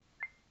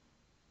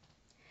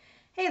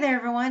Hey there,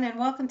 everyone, and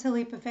welcome to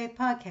Leap of Faith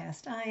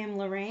podcast. I am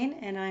Lorraine,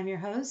 and I'm your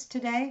host.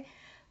 Today,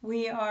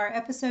 we are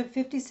episode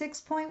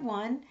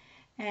 56.1,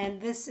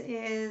 and this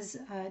is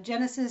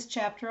Genesis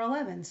chapter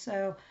 11.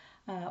 So,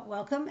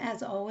 welcome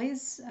as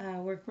always.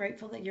 We're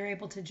grateful that you're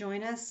able to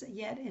join us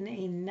yet in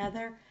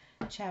another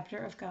chapter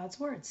of God's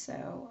Word.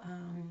 So,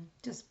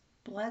 just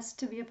blessed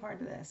to be a part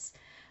of this.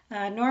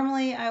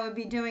 Normally, I would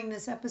be doing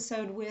this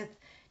episode with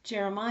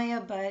Jeremiah,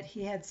 but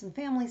he had some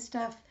family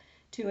stuff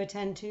to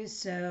attend to,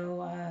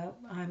 so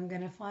I'm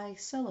going to fly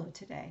solo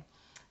today,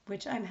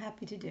 which I'm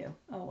happy to do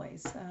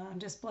always. I'm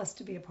just blessed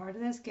to be a part of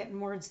this,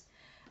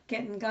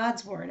 getting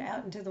God's word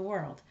out into the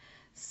world.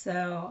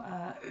 So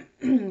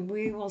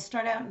we will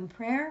start out in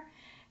prayer,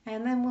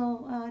 and then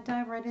we'll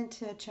dive right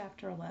into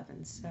chapter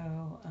 11. So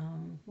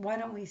why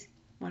don't we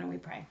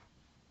pray?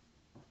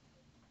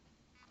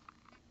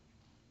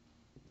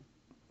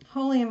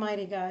 Holy and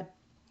mighty God,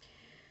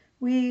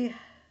 we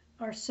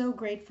are so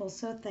grateful,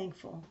 so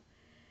thankful.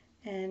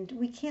 And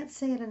we can't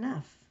say it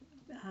enough.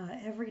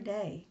 Every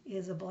day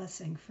is a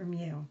blessing from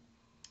you.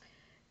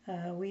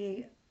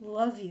 We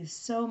love you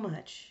so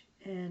much,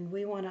 and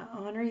we want to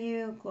honor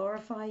you,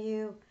 glorify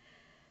you,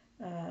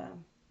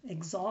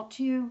 exalt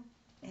you,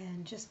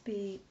 and just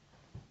be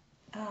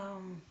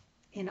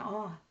in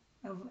awe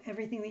of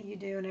everything that you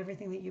do and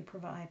everything that you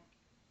provide.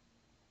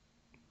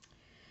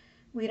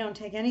 We don't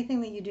take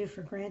anything that you do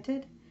for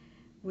granted.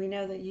 We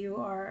know that you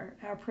are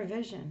our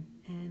provision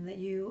and that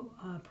you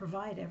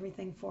provide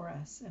everything for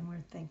us, and we're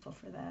thankful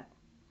for that.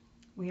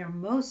 We are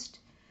most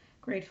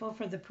grateful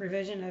for the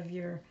provision of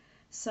your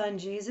Son,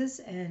 Jesus,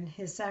 and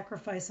his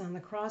sacrifice on the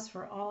cross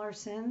for all our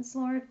sins,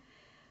 Lord.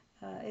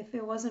 If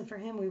it wasn't for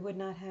him, we would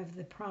not have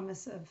the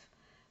promise of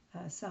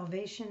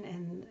salvation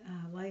and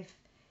life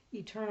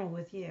eternal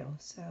with you.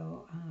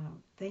 So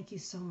thank you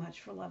so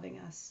much for loving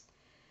us,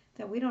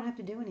 that we don't have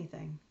to do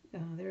anything.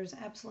 There's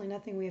absolutely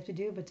nothing we have to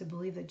do but to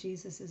believe that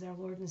Jesus is our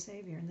Lord and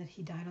Savior and that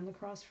he died on the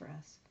cross for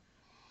us.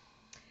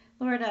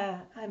 Lord,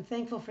 I'm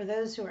thankful for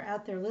those who are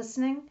out there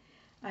listening.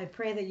 I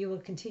pray that you will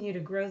continue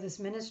to grow this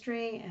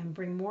ministry and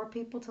bring more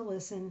people to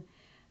listen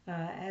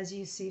as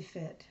you see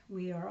fit.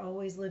 We are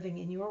always living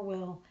in your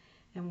will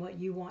and what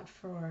you want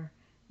for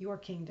your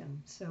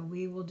kingdom. So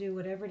we will do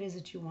whatever it is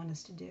that you want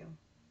us to do.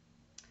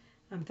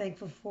 I'm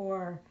thankful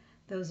for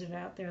those that are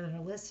out there that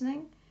are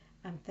listening.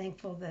 I'm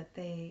thankful that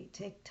they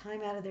take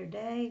time out of their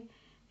day,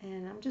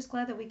 and I'm just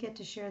glad that we get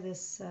to share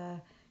this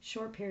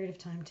short period of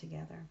time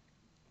together.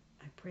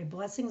 I pray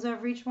blessings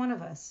over each one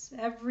of us,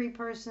 every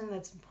person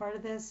that's a part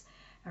of this,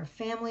 our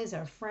families,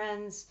 our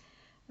friends,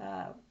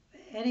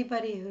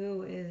 anybody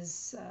who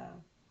is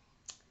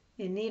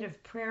in need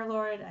of prayer,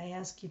 Lord. I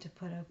ask you to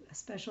put a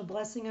special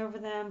blessing over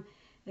them.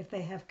 If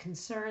they have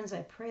concerns,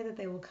 I pray that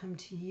they will come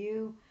to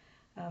you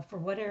for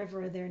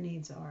whatever their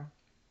needs are.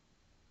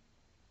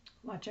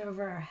 Watch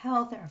over our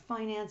health, our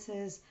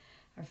finances,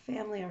 our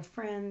family, our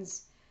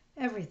friends,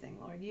 everything,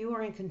 Lord. You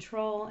are in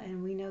control,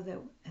 and we know that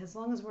as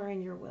long as we're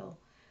in your will,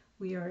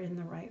 we are on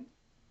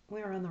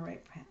the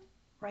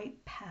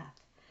right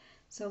path.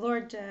 So,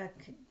 Lord,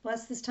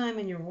 bless this time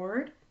in your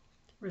word.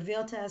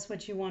 Reveal to us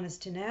what you want us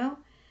to know,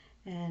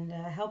 and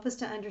help us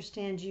to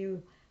understand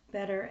you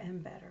better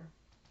and better.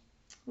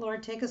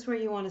 Lord, take us where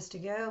you want us to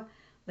go.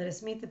 Let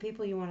us meet the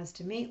people you want us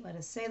to meet. Let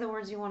us say the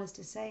words you want us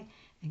to say,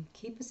 and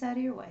keep us out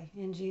of your way.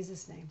 In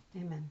Jesus' name,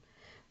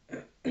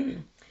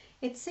 amen.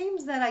 It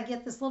seems that I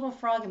get this little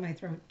frog in my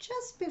throat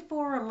just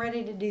before I'm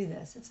ready to do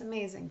this. It's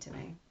amazing to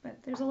me,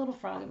 but there's a little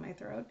frog in my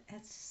throat.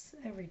 It's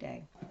every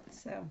day.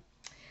 So,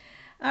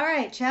 all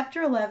right,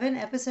 chapter 11,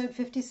 episode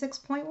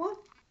 56.1.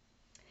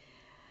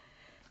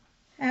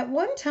 At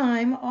one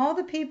time, all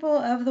the people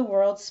of the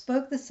world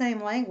spoke the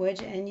same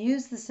language and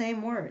used the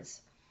same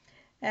words.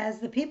 As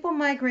the people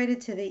migrated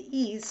to the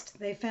east,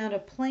 they found a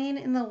plain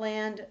in the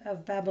land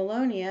of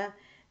Babylonia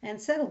and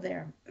settled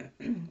there.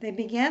 They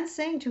began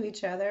saying to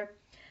each other,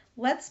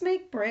 "Let's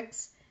make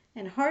bricks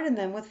and harden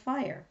them with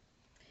fire."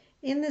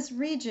 In this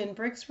region,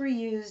 bricks were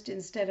used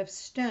instead of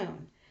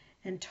stone,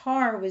 and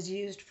tar was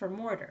used for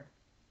mortar.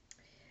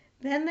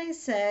 Then they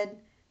said,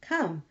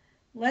 "Come,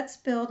 let's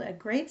build a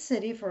great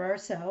city for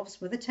ourselves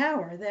with a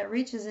tower that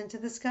reaches into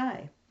the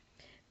sky.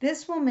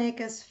 This will make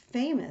us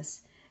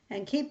famous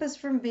and keep us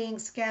from being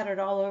scattered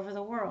all over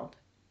the world."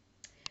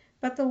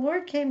 But the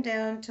Lord came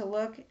down to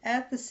look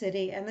at the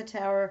city and the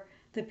tower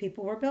the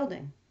people were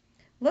building.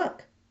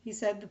 "Look," he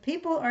said, "the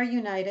people are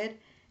united,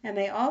 and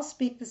they all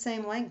speak the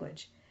same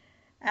language.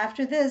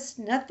 After this,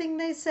 nothing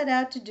they set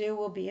out to do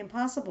will be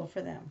impossible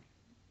for them.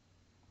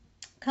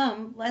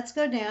 Come, let's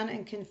go down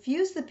and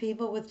confuse the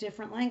people with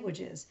different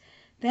languages.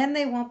 Then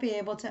they won't be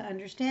able to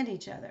understand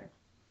each other."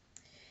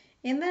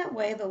 In that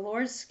way, the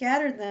Lord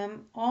scattered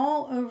them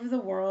all over the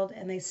world,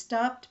 and they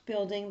stopped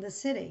building the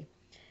city.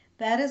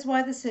 That is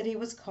why the city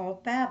was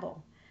called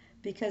Babel,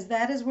 because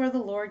that is where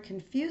the Lord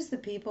confused the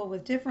people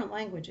with different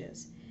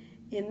languages.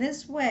 In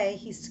this way,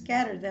 he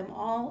scattered them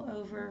all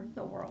over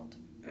the world.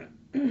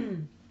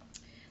 The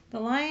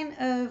line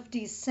of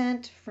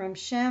descent from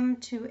Shem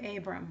to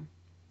Abram.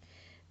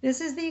 This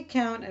is the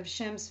account of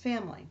Shem's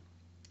family.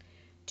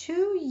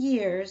 2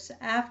 years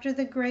after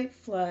the great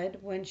flood,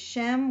 when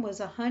Shem was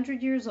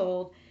 100 years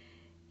old,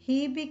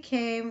 he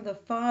became the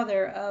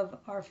father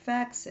of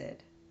Arphaxad.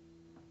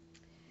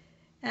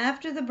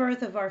 After the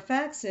birth of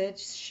Arphaxad,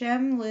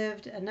 Shem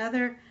lived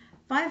another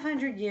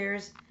 500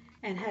 years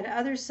and had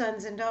other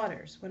sons and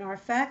daughters. When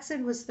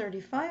Arphaxad was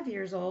 35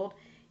 years old,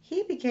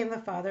 he became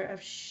the father of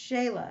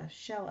Shelah.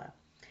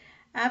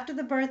 After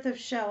the birth of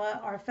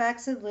Shelah,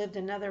 Arphaxad lived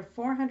another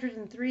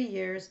 403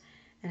 years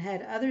and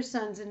had other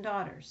sons and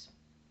daughters.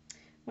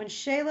 When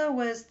Shelah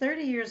was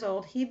 30 years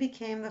old, he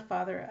became the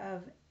father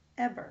of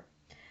Eber.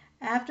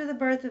 After the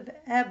birth of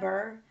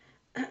Eber,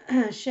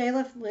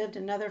 Shelah lived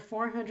another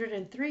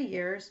 403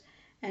 years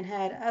and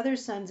had other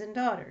sons and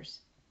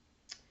daughters.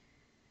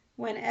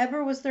 When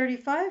Eber was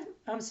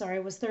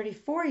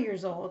 34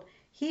 years old,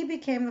 he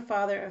became the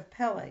father of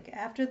Peleg.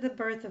 After the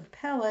birth of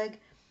Peleg,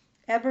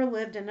 Eber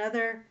lived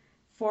another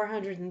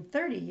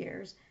 430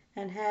 years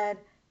and had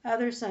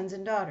other sons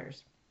and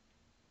daughters.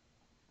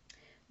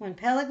 When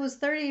Peleg was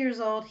 30 years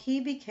old, he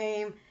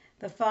became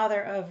the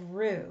father of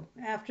Reu.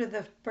 After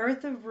the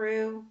birth of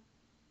Reu,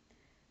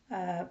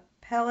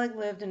 Peleg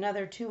lived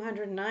another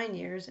 209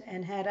 years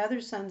and had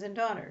other sons and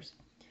daughters.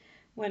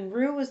 When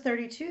Reu was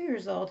 32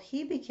 years old,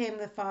 he became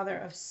the father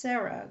of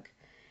Serug.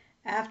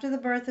 After the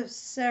birth of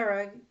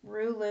Serug,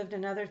 Reu lived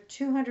another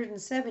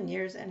 207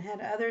 years and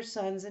had other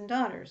sons and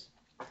daughters.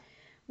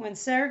 When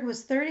Serug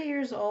was 30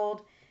 years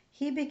old,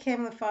 he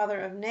became the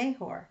father of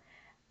Nahor.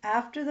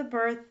 After the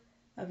birth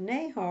of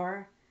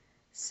Nahor,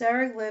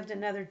 Serug lived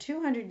another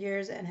 200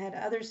 years and had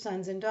other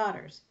sons and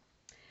daughters.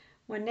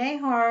 When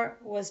Nahor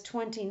was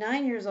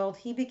 29 years old,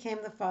 he became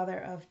the father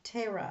of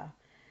Terah.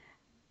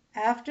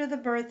 After the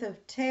birth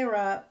of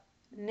Terah,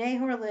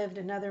 Nahor lived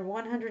another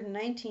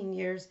 119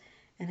 years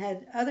and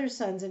had other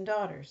sons and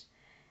daughters.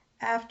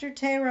 After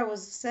Terah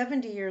was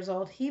 70 years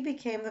old, he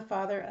became the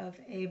father of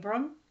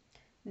Abram,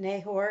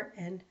 Nahor,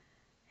 and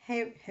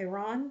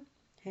Haran,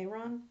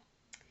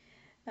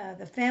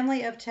 the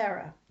family of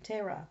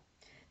Terah.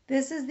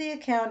 This is the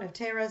account of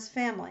Terah's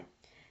family.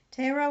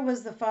 Terah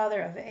was the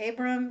father of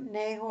Abram,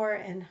 Nahor,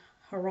 and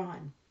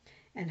Haran.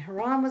 And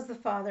Haran was the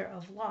father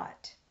of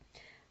Lot.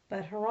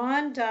 But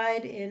Haran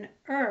died in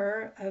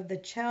Ur of the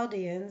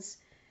Chaldeans,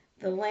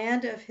 the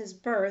land of his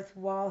birth,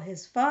 while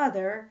his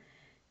father,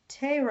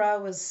 Terah,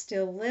 was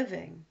still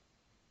living.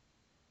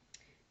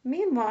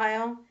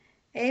 Meanwhile,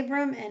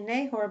 Abram and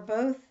Nahor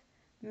both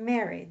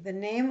married. The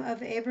name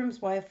of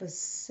Abram's wife was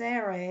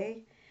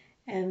Sarai,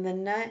 and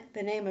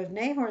the name of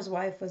Nahor's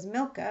wife was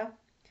Milcah.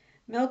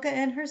 Milcah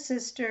and her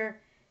sister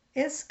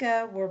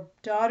Iscah were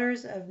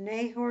daughters of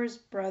Nahor's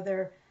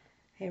brother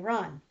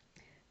Haran.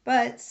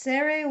 But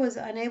Sarai was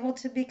unable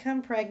to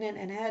become pregnant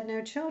and had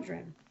no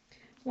children.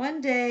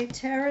 One day,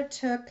 Terah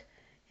took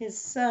his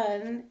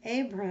son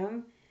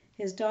Abram,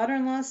 his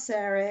daughter-in-law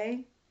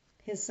Sarai,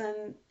 his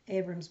son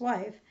Abram's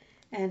wife,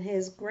 and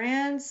his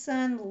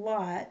grandson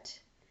Lot,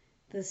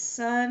 his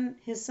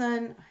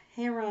son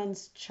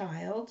Haran's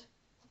child,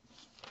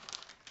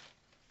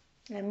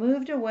 and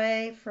moved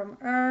away from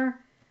Ur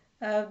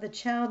of the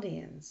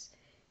Chaldeans.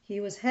 He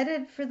was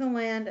headed for the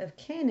land of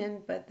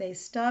Canaan, but they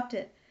stopped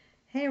at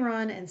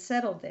Haran and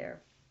settled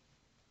there.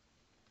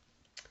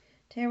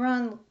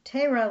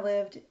 Terah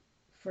lived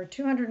for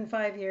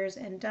 205 years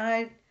and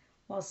died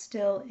while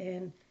still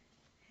in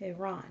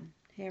Haran.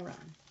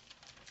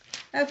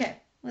 Okay,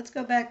 let's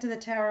go back to the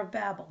Tower of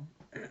Babel.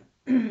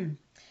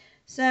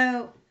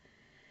 So,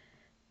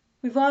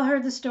 we've all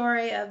heard the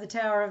story of the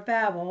Tower of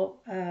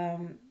Babel.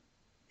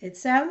 It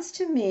sounds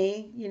to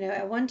me,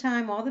 at one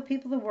time all the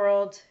people of the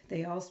world,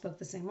 they all spoke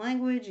the same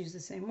language, used the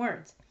same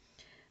words.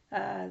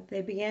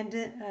 They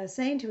began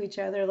saying to each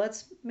other,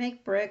 let's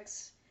make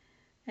bricks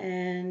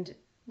and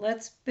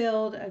let's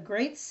build a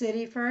great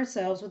city for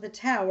ourselves with a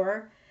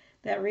tower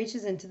that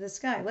reaches into the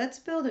sky. Let's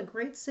build a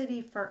great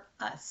city for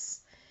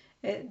us.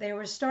 They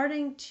were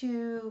starting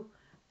to,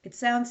 it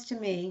sounds to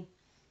me,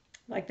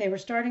 like they were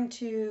starting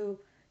to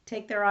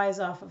take their eyes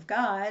off of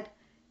God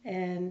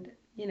and,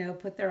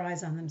 put their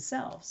eyes on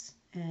themselves.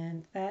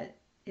 And that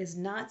is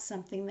not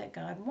something that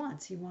God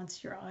wants. He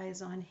wants your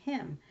eyes on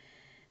Him.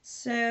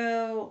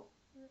 So,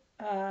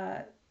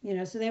 so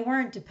they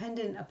weren't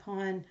dependent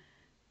upon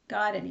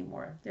God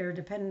anymore. They were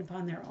dependent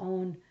upon their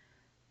own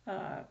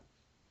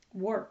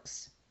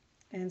works.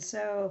 And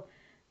so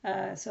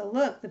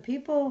look,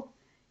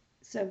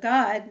 so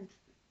God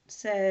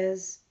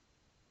says,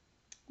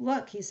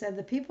 look, He said,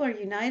 the people are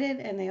united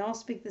and they all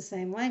speak the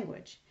same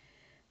language.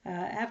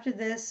 After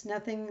this,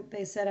 nothing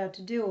they set out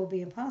to do will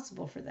be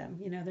impossible for them.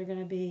 They're going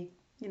to be,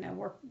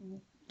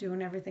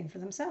 doing everything for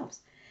themselves.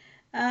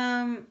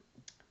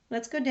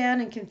 Let's go down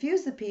and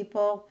confuse the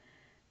people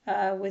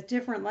with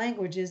different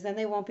languages. Then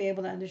they won't be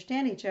able to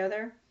understand each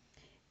other.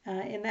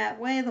 In that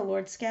way, the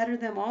Lord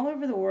scattered them all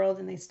over the world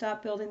and they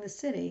stopped building the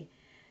city.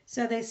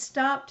 So they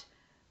stopped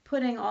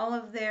putting all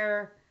of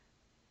their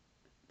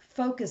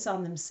focus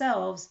on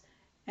themselves.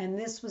 And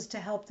this was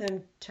to help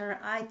them turn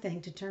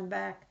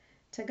back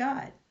to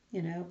God.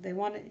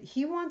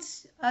 He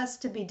wants us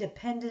to be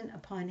dependent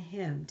upon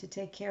him to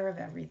take care of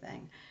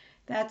everything.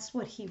 That's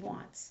what he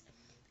wants.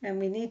 And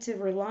we need to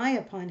rely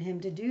upon him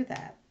to do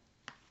that.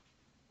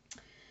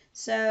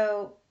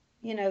 So,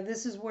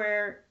 this is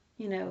where,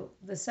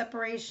 the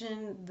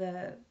separation,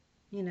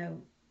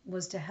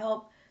 was to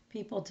help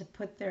people to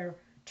put their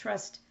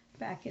trust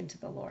back into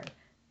the Lord.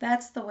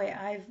 That's the way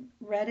I've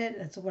read it.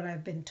 That's what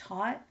I've been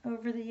taught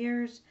over the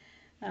years.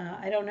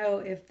 I don't know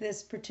if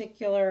this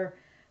particular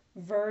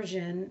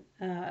version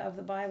of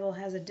the Bible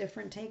has a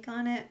different take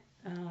on it.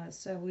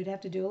 So we'd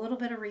have to do a little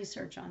bit of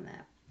research on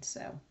that.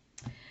 So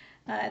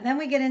then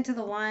we get into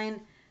the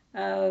line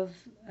of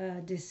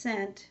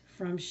descent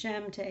from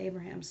Shem to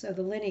Abraham. So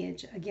the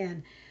lineage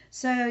again.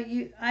 So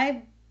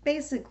I'm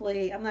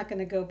not going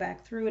to go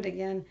back through it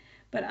again,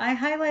 but I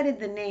highlighted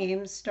the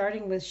names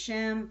starting with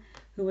Shem,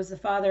 who was the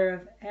father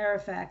of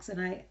Arphaxad,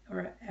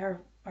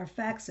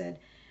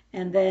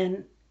 and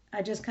then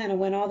I just kind of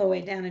went all the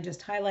way down and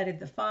just highlighted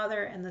the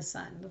father and the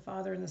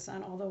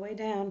son all the way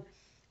down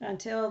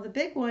until the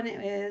big one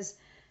is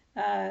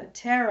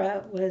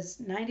Terah was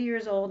 90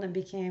 years old and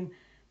became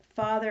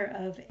father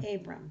of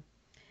Abram.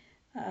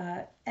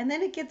 And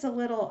then it gets a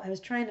little, I was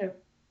trying to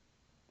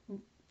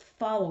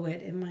follow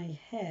it in my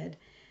head,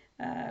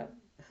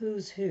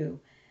 who's who.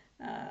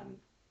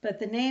 But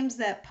the names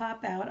that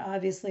pop out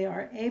obviously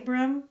are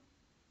Abram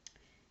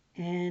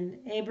and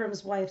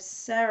Abram's wife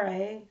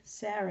Sarai.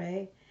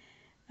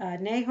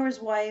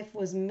 Nahor's wife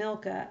was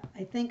Milcah.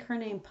 I think her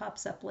name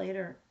pops up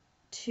later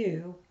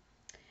too.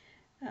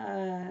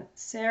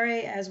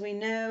 Sarai, as we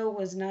know,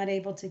 was not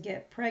able to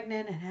get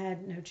pregnant and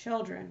had no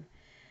children.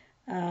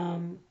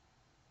 And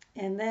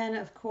then,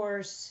 of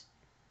course,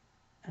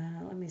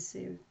 let me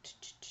see.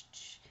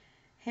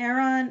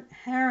 Haran,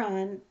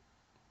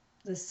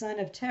 the son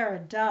of Terah,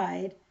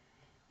 died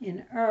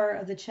in Ur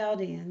of the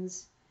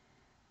Chaldeans.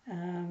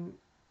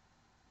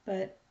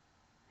 But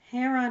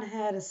Haran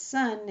had a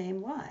son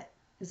named Lot.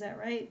 Is that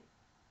right?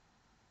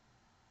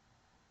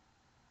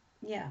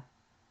 Yeah.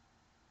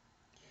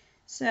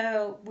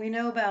 So we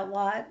know about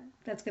Lot.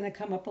 That's going to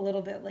come up a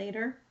little bit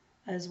later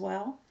as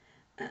well.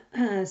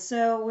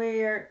 So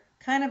we're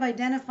kind of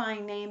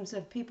identifying names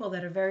of people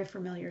that are very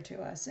familiar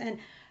to us. And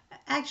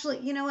actually,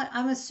 you know what?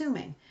 I'm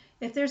assuming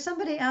if there's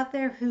somebody out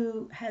there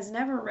who has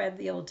never read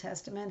the Old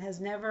Testament, has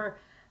never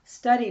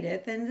studied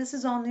it, then this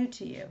is all new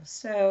to you.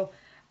 So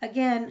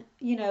again,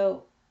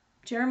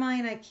 Jeremiah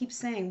and I keep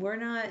saying we're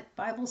not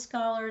Bible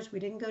scholars. We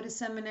didn't go to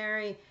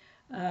seminary.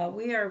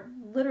 We are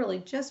literally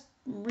just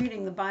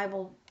reading the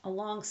Bible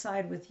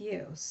alongside with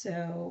you.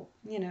 So,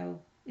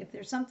 if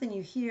there's something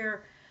you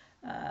hear,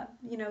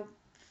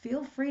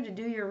 feel free to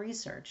do your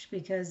research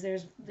because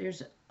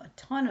there's a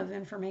ton of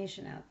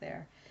information out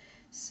there.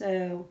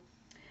 So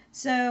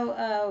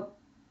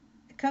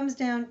it comes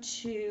down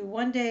to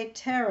one day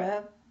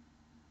Terah,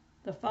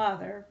 the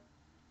father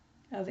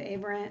of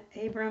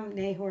Abram,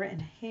 Nahor,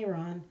 and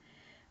Haran,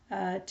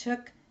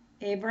 took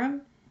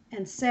Abram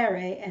and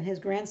Sarai and his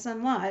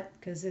grandson Lot,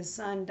 because his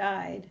son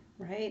died,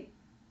 right?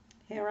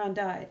 Haran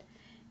died,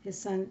 his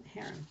son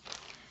Haran.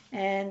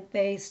 And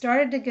they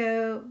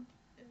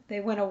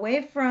went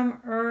away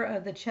from Ur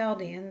of the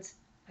Chaldeans.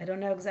 I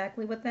don't know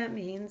exactly what that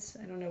means.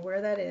 I don't know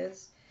where that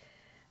is.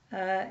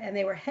 And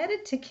they were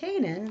headed to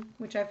Canaan,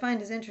 which I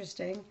find is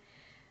interesting.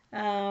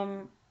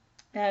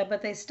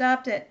 But they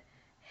stopped at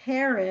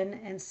Haran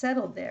and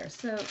settled there.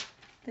 So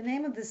the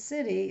name of the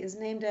city is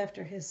named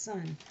after his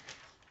son.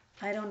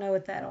 I don't know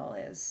what that all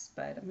is,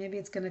 but maybe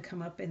it's going to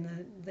come up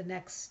in the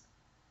next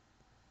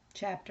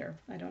chapter.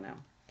 I don't know.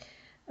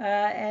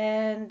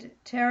 And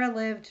Terah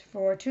lived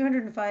for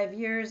 205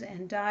 years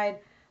and died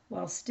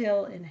while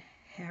still in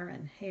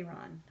Haran.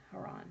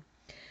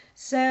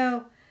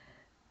 So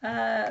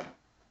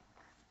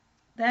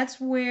that's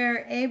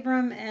where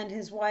Abram and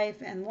his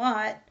wife and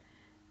Lot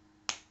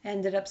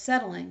ended up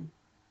settling.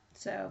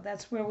 So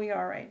that's where we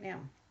are right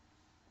now.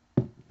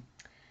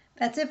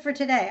 That's it for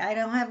today. I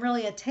don't have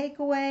really a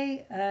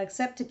takeaway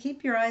except to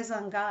keep your eyes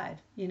on God.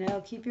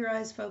 Keep your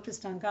eyes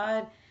focused on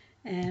God.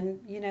 And,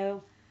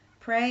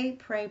 pray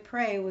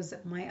was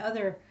my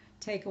other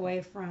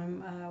takeaway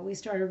from, we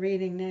started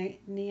reading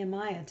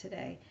Nehemiah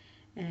today.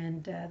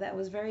 And that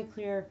was very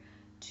clear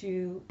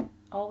to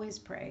always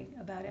pray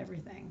about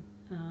everything.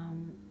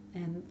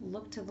 And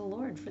look to the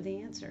Lord for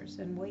the answers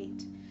and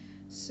wait.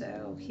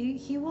 So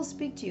he will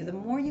speak to you. The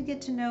more you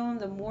get to know him,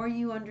 the more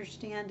you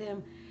understand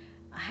him.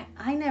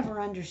 I never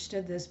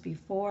understood this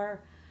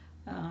before.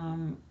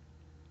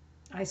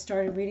 I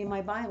started reading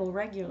my Bible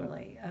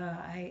regularly.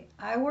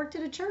 I worked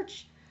at a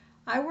church.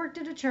 I worked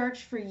at a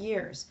church for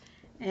years,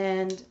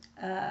 and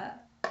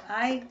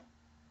I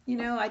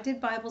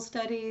did Bible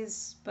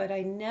studies, but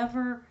I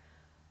never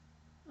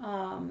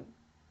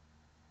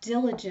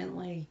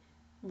diligently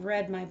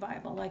read my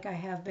Bible like I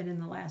have been in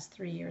the last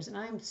 3 years, and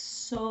I'm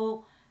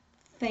so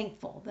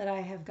thankful that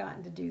I have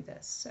gotten to do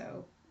this.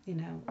 So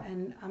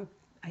and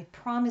I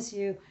promise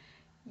you,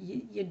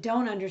 you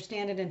don't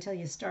understand it until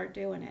you start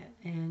doing it.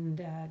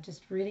 And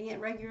just reading it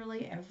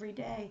regularly every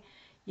day,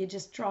 you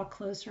just draw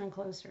closer and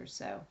closer.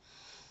 So,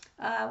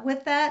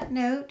 with that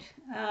note,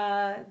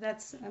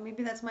 that's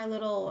maybe that's my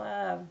little.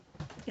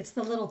 It's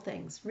the little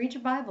things. Read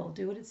your Bible.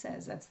 Do what it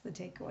says. That's the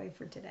takeaway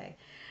for today.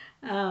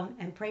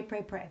 And pray,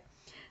 pray, pray.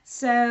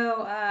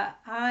 So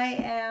I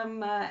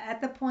am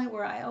at the point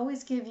where I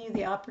always give you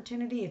the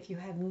opportunity. If you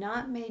have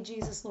not made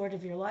Jesus Lord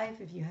of your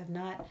life, if you have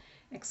not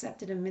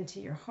accepted Him into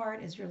your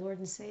heart as your Lord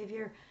and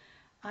Savior,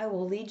 I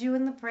will lead you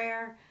in the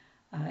prayer.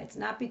 It's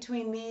not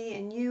between me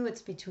and you,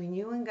 it's between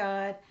you and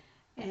God.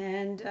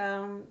 And,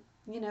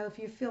 if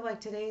you feel like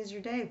today is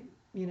your day,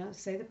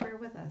 say the prayer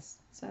with us.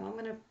 So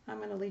I'm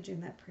gonna lead you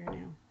in that prayer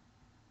now.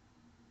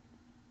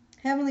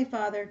 Heavenly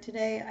Father,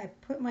 today I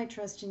put my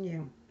trust in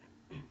you.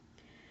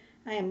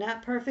 I am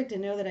not perfect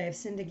and know that I have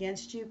sinned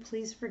against you.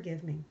 Please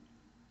forgive me.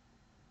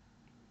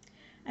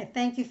 I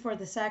thank you for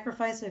the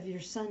sacrifice of your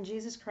Son,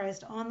 Jesus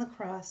Christ, on the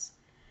cross.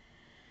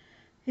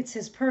 It's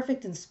his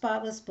perfect and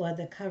spotless blood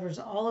that covers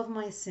all of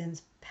my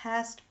sins,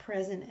 past,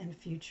 present, and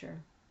future.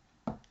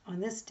 On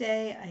this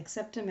day, I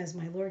accept him as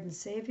my Lord and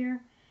Savior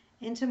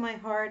into my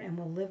heart and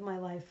will live my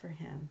life for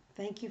him.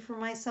 Thank you for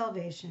my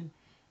salvation.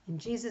 In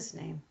Jesus'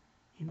 name,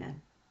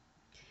 amen.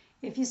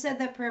 If you said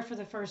that prayer for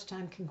the first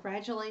time,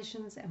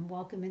 congratulations and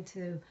welcome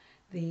into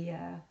the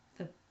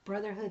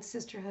brotherhood,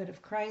 sisterhood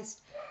of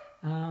Christ.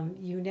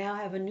 You now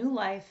have a new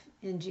life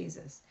in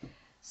Jesus.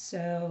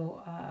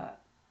 So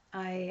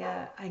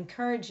I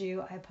encourage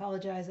you. I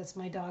apologize. That's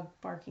my dog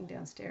barking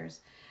downstairs,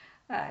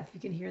 if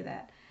you can hear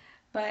that.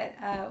 But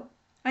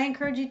I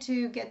encourage you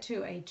to get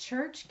to a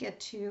church, get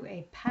to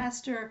a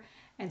pastor,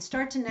 and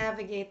start to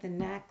navigate the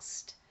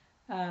next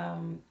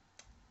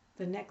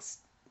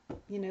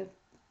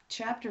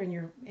chapter in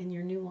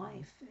your new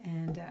life.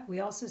 And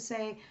we also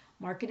say,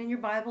 mark it in your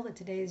Bible that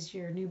today is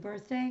your new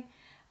birthday.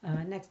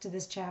 Next to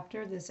this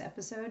chapter, this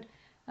episode,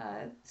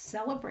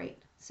 celebrate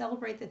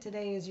that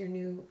today is your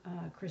new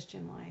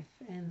Christian life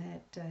and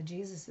that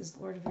Jesus is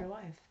Lord of your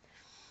life.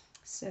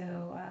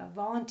 So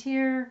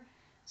volunteer,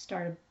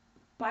 start a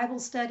Bible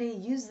study.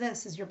 Use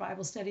this as your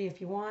Bible study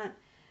if you want.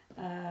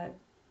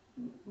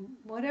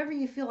 Whatever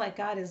you feel like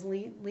God is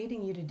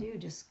leading you to do,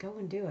 just go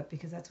and do it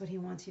because that's what he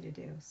wants you to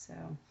do. So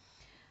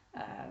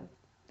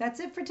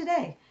that's it for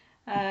today.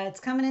 It's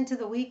coming into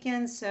the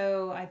weekend,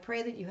 so I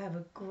pray that you have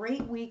a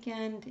great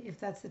weekend if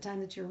that's the time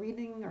that you're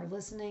reading or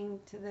listening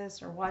to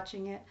this or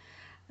watching it.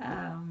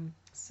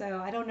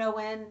 So I don't know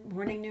when,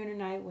 morning, noon, or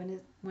night,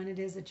 when it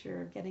is that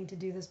you're getting to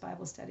do this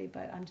Bible study,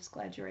 but I'm just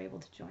glad you're able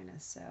to join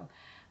us. So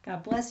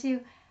God bless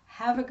you.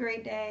 Have a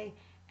great day,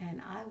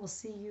 and I will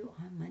see you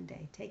on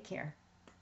Monday. Take care.